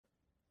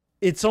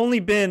It's only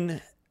been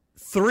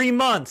 3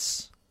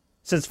 months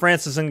since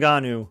Francis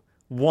Ngannou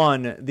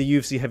won the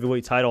UFC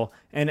heavyweight title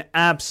in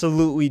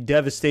absolutely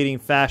devastating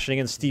fashion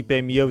against Stipe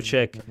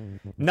Miocic.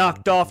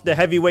 Knocked off the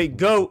heavyweight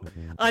GOAT.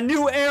 A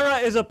new era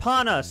is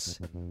upon us.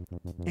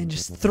 And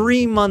just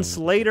 3 months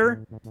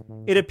later,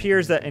 it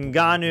appears that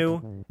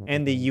Ngannou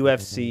and the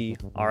UFC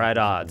are at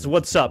odds.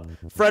 What's up?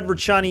 Fred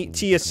Rachani,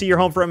 TSC, your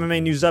home for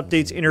MMA news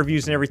updates,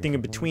 interviews, and everything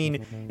in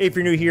between. If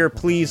you're new here,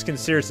 please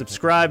consider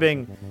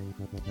subscribing.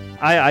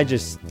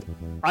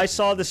 I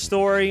saw this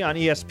story on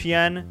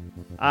ESPN.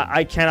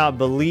 I cannot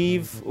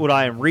believe what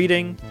I am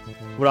reading,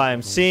 what I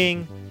am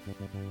seeing.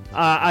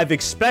 I've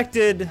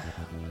expected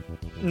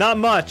not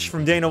much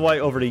from Dana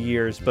White over the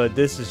years, but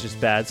this is just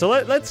bad. So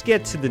let's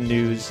get to the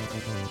news,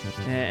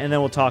 and then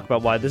we'll talk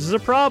about why this is a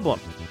problem.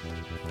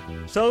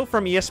 So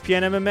from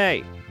ESPN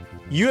MMA,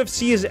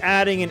 UFC is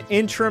adding an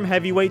interim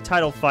heavyweight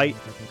title fight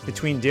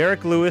between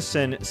Derek Lewis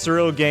and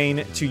Cyril Gane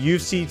to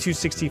UFC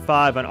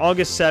 265 on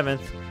August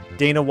 7th,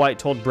 Dana White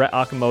told Brett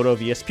Okamoto of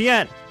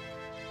ESPN.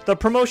 The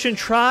promotion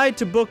tried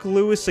to book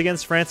Lewis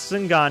against Francis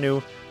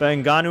Ngannou, but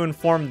Ngannou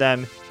informed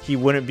them he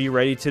wouldn't be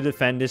ready to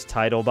defend his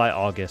title by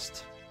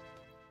August.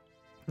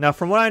 Now,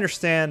 from what I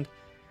understand,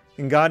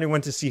 Ngannou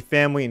went to see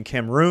family in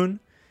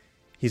Cameroon.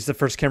 He's the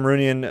first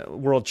Cameroonian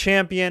world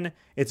champion.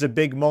 It's a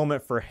big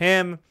moment for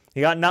him. He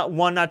got not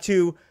one, not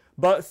two,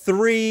 but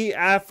 3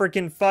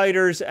 African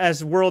fighters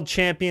as world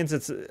champions.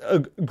 It's a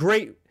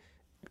great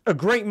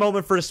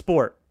moment for the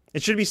sport.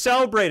 It should be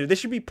celebrated. They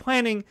should be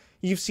planning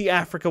UFC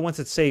Africa once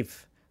it's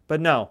safe. But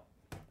no.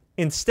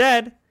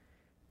 Instead,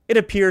 it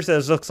appears that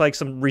it looks like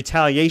some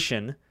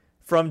retaliation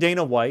from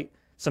Dana White,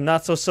 some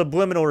not so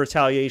subliminal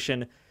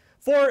retaliation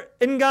for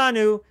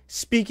Ngannou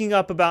speaking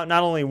up about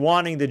not only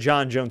wanting the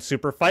Jon Jones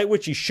super fight,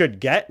 which he should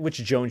get, which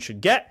Jones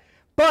should get,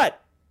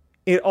 but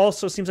it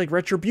also seems like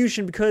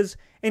retribution because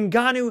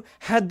Ngannou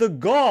had the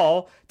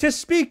gall to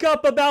speak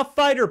up about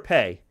fighter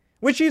pay,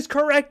 which he's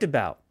correct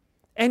about.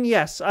 And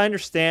yes, I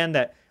understand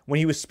that when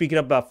he was speaking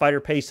up about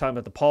fighter pay, he's talking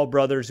about the Paul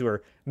brothers, who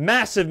are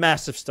massive,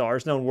 massive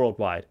stars, known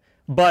worldwide.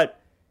 But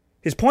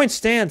his point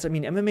stands. I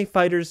mean, MMA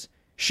fighters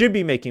should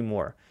be making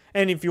more.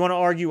 And if you want to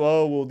argue,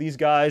 oh, well, these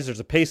guys, there's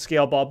a pay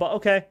scale, blah, blah,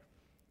 okay.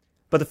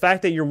 But the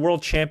fact that your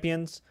world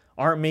champions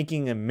aren't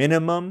making a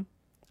minimum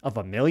of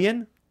 $1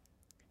 million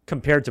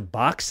compared to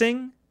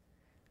boxing,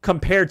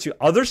 compared to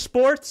other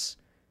sports,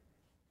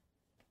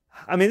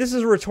 I mean, this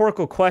is a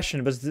rhetorical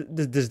question, but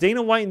does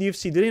Dana White and the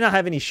UFC, do they not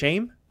have any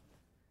shame?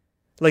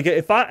 Like,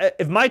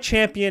 if my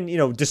champion,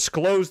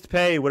 disclosed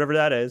pay, whatever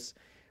that is,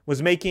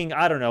 was making,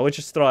 I don't know, let's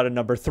just throw out a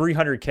number,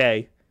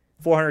 $300K,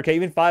 $400K,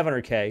 even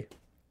 $500K,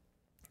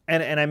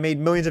 and I made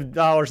millions of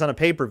dollars on a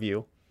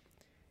pay-per-view,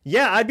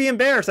 yeah, I'd be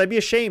embarrassed. I'd be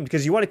ashamed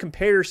because you want to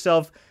compare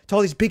yourself to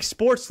all these big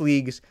sports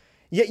leagues,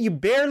 yet you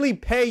barely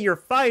pay your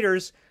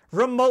fighters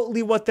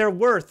remotely what they're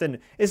worth. And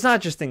it's not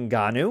just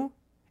Ngannou.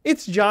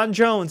 It's Jon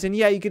Jones. And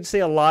yeah, you could say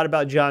a lot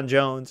about Jon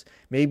Jones.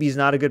 Maybe he's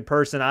not a good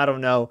person. I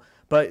don't know.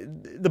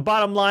 But the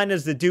bottom line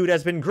is the dude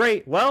has been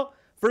great. Well,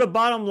 for the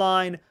bottom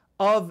line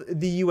of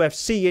the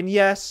UFC, and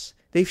yes,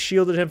 they've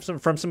shielded him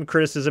from some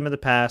criticism in the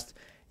past.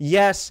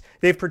 Yes,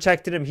 they've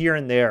protected him here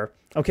and there.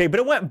 Okay,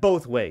 but it went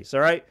both ways, all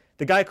right?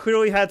 The guy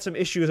clearly had some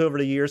issues over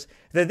the years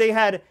that they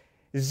had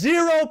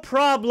zero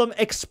problem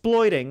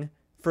exploiting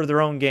for their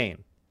own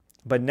gain.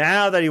 But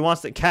now that he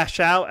wants to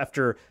cash out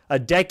after a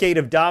decade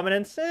of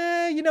dominance,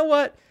 you know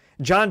what?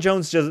 Jon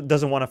Jones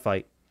doesn't want to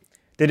fight.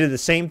 They did the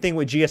same thing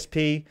with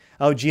GSP.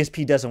 Oh,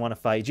 GSP doesn't want to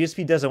fight.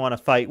 GSP doesn't want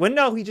to fight. Well,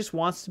 no, he just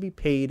wants to be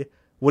paid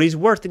what he's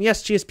worth. And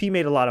yes, GSP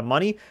made a lot of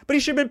money, but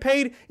he should have been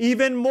paid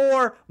even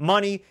more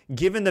money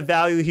given the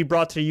value he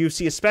brought to the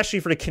UFC, especially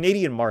for the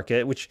Canadian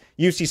market, which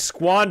UFC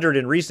squandered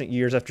in recent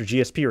years after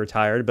GSP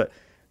retired. But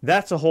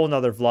that's a whole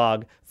nother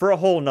vlog for a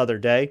whole nother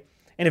day.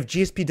 And if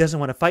GSP doesn't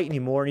want to fight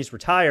anymore and he's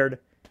retired,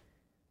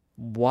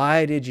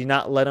 why did you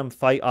not let him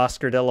fight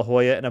Oscar De La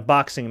Hoya in a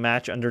boxing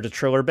match under the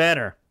Triller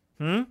banner?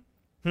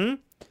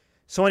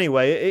 So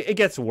anyway, it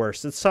gets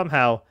worse. It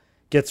somehow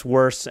gets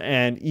worse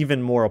and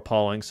even more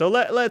appalling. So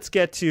let's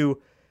get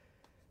to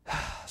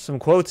some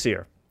quotes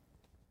here.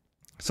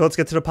 So let's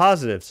get to the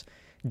positives.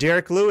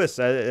 Derek Lewis,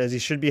 as he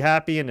should be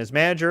happy, and his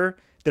manager,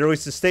 they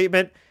released a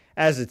statement.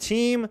 As a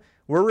team,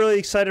 we're really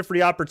excited for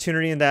the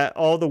opportunity and that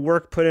all the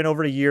work put in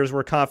over the years,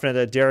 we're confident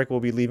that Derek will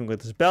be leaving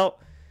with his belt.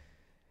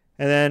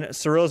 And then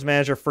Cyril's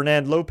manager,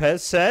 Fernand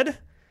Lopez, said,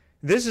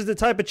 "This is the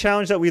type of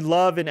challenge that we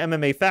love in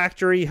MMA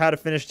Factory, how to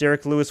finish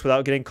Derek Lewis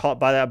without getting caught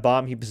by that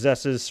bomb he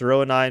possesses.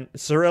 Cyril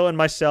and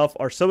myself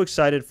are so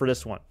excited for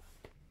this one."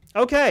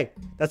 Okay,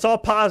 that's all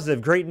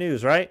positive. Great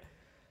news, right?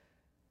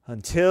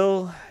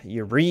 Until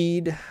you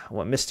read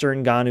what Mr.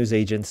 Ngannou's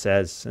agent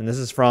says. And this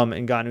is from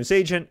Ngannou's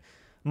agent,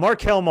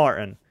 Markel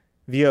Martin,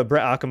 via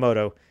Brett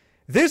Okamoto.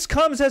 "This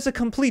comes as a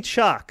complete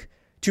shock.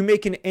 To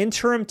make an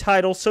interim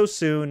title so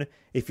soon,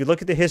 if you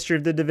look at the history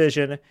of the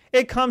division,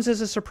 it comes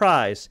as a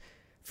surprise.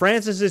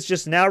 Francis is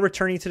just now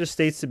returning to the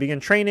States to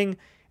begin training,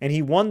 and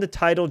he won the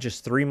title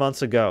just 3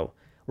 months ago.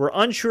 We're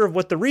unsure of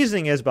what the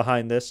reasoning is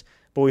behind this,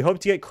 but we hope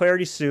to get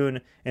clarity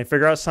soon and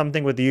figure out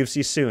something with the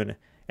UFC soon.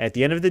 At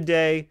the end of the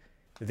day,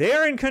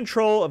 they're in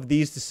control of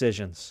these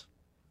decisions.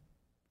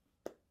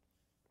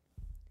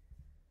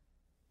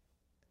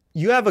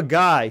 You have a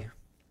guy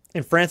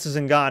in Francis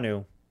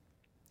Ngannou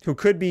who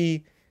could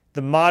be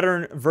the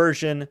modern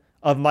version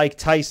of Mike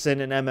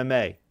Tyson in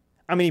MMA.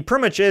 I mean, he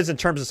pretty much is in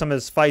terms of some of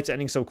his fights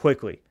ending so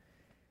quickly.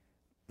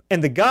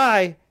 And the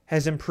guy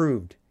has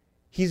improved.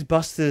 He's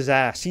busted his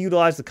ass. He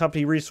utilized the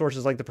company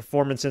resources like the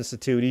Performance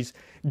Institute. He's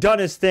done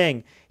his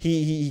thing.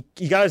 He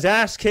got his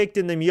ass kicked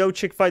in the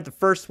Miocic fight, the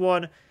first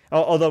one,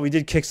 although he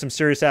did kick some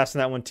serious ass in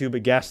that one too,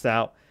 but gassed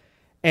out.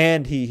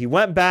 And he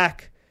went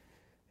back,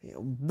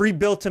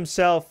 rebuilt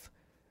himself,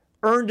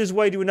 earned his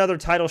way to another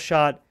title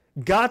shot,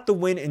 got the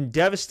win in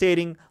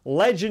devastating,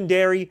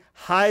 legendary,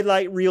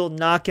 highlight reel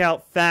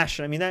knockout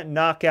fashion. I mean, that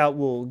knockout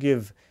will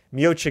give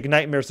Miocic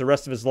nightmares the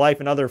rest of his life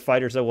and other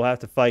fighters that will have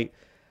to fight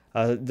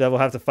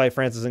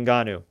Francis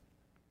Ngannou.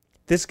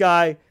 This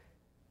guy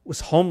was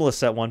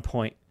homeless at one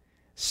point,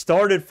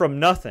 started from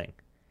nothing.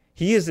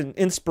 He is an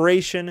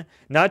inspiration,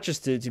 not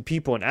just to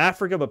people in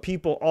Africa, but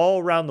people all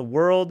around the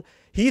world.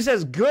 He's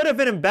as good of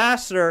an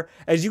ambassador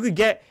as you could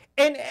get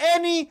in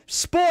any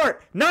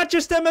sport, not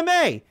just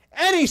MMA,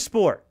 any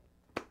sport.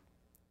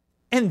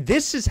 And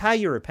this is how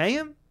you repay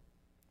him?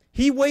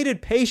 He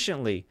waited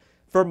patiently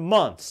for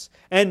months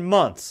and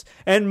months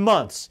and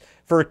months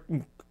for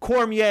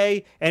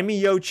Cormier and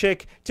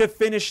Miocic to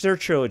finish their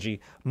trilogy.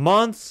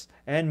 Months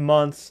and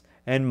months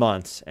and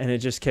months. And it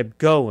just kept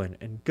going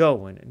and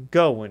going and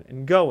going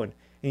and going.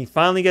 And he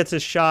finally gets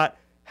his shot,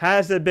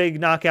 has the big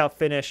knockout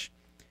finish,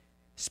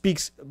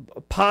 speaks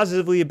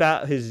positively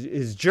about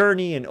his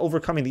journey and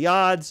overcoming the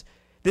odds.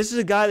 This is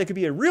a guy that could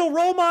be a real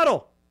role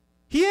model.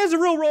 He is a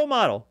real role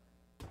model.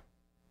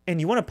 And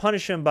you want to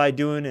punish him by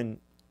doing an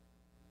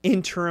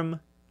interim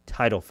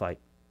title fight.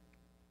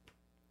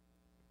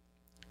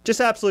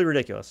 Just absolutely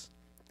ridiculous.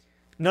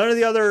 None of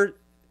the other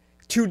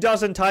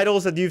 24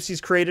 titles that the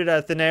UFC's created out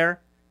of thin air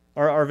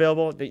are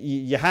available.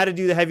 You had to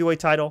do the heavyweight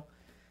title.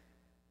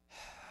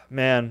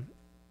 Man,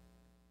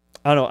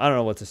 I don't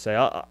know what to say.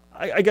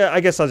 I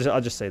guess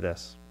I'll just say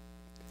this.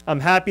 I'm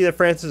happy that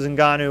Francis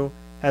Ngannou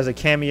has a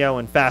cameo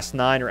in Fast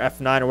 9 or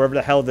F9 or whatever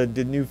the hell the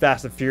new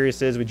Fast and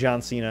Furious is with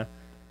John Cena.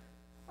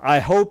 I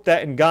hope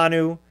that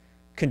Ngannou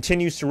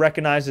continues to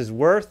recognize his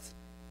worth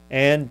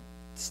and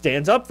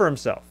stands up for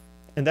himself.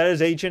 And that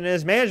his agent and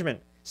his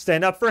management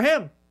stand up for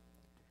him.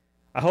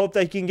 I hope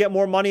that he can get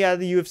more money out of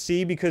the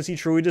UFC because he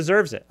truly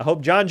deserves it. I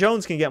hope Jon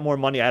Jones can get more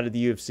money out of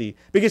the UFC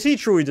because he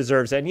truly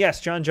deserves it. And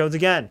yes, Jon Jones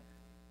again.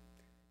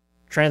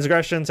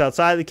 Transgressions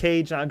outside of the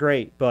cage, not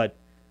great. But,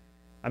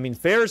 I mean,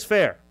 fair is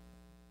fair.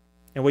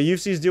 And what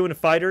UFC is doing to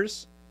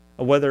fighters,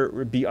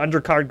 whether it be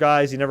undercard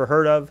guys you never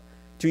heard of,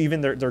 to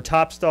even their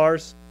top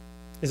stars,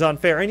 is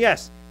unfair. And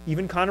yes,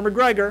 even Conor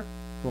McGregor,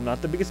 who I'm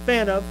not the biggest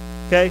fan of,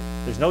 okay,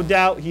 there's no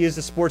doubt he is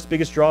the sport's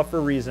biggest draw for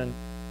a reason.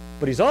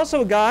 But he's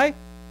also a guy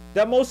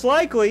that most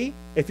likely,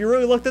 if you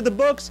really looked at the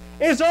books,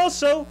 is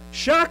also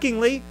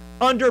shockingly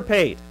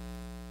underpaid.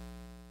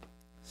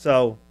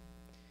 So,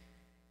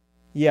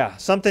 yeah,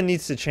 something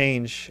needs to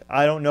change.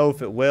 I don't know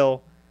if it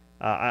will.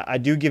 I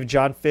do give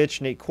John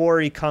Fitch, Nate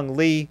Quarry, Kung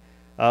Lee,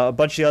 a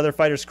bunch of the other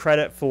fighters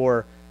credit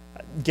for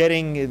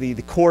getting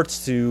the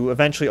courts to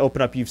eventually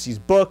open up UFC's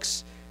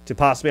books, to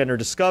possibly enter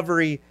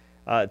discovery,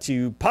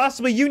 to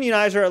possibly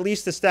unionize or at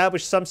least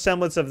establish some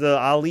semblance of the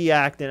Ali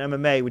Act in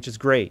MMA, which is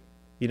great.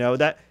 You know,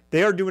 that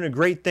they are doing a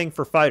great thing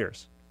for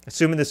fighters,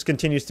 assuming this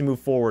continues to move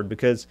forward,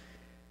 because,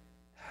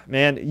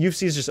 man,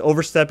 UFC is just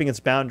overstepping its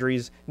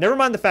boundaries. Never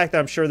mind the fact that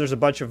I'm sure there's a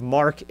bunch of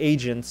mark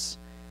agents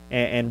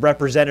and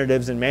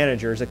representatives and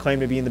managers that claim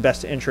to be in the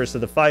best interest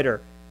of the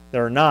fighter that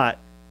are not.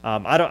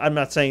 I'm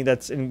not saying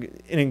that's in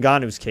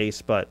Ngannou's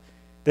case, but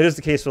that is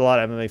the case with a lot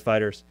of MMA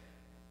fighters.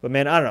 But,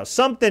 man, I don't know.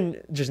 Something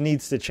just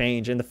needs to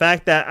change. And the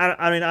fact that,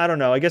 I don't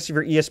know. I guess if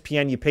you're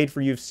ESPN, you paid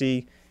for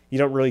UFC, you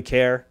don't really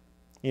care.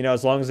 You know,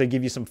 as long as they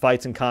give you some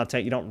fights and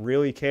content, you don't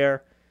really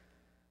care.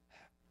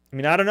 I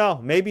mean, I don't know.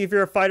 Maybe if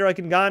you're a fighter like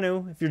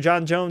Ngannou, if you're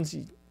Jon Jones,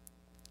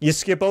 you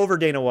skip over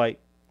Dana White.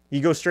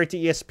 You go straight to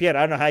ESPN.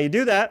 I don't know how you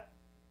do that.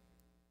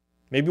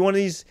 Maybe one of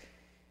these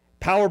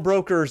power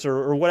brokers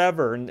or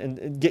whatever,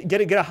 and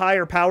get a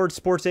higher powered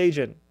sports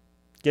agent.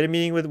 Get a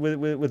meeting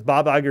with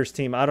Bob Iger's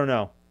team. I don't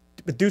know.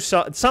 But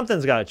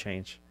something's got to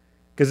change,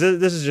 because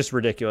this is just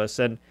ridiculous.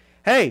 And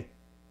hey,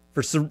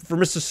 for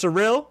Mr.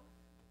 Cyril,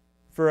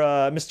 for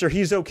Mr.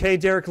 He's Okay,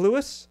 Derek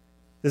Lewis,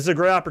 this is a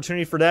great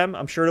opportunity for them.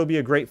 I'm sure it'll be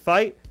a great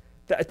fight.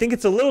 I think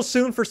it's a little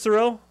soon for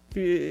Cyril,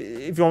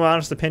 if you want my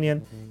honest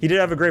opinion. He did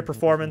have a great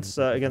performance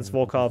against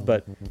Volkov,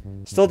 but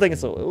still think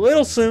it's a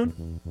little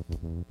soon.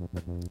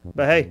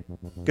 But hey,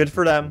 good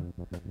for them.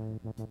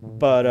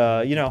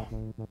 But, you know,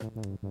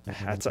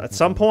 at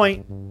some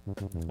point,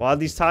 a lot of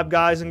these top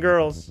guys and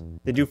girls,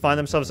 they do find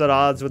themselves at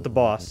odds with the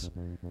boss.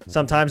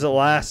 Sometimes it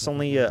lasts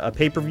only a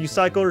pay-per-view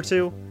cycle or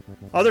two.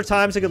 Other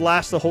times it could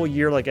last the whole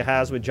year like it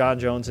has with Jon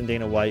Jones and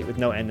Dana White with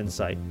no end in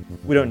sight.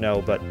 We don't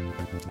know, but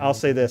I'll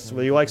say this.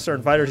 Whether you like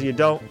certain fighters or you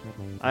don't,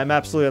 I'm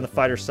absolutely on the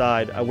fighter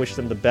side. I wish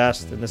them the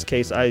best. In this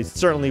case, I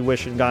certainly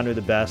wish Ngannou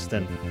the best,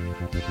 and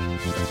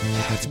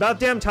it's about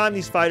damn time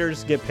these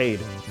fighters get paid,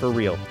 for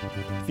real.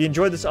 If you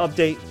enjoyed this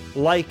update,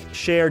 like,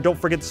 share, don't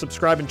forget to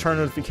subscribe and turn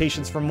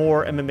notifications for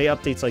more MMA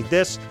updates like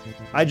this.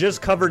 I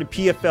just covered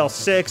PFL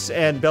 6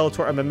 and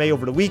Bellator MMA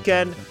over the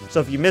weekend, so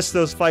if you missed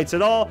those fights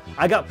at all,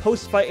 I got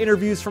post-fight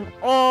interviews from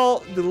all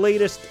the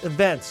latest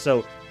events,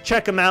 so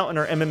check them out in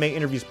our MMA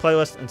interviews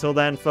playlist. Until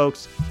then,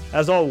 folks,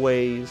 as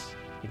always,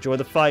 enjoy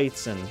the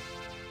fights, and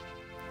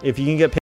if you can get paid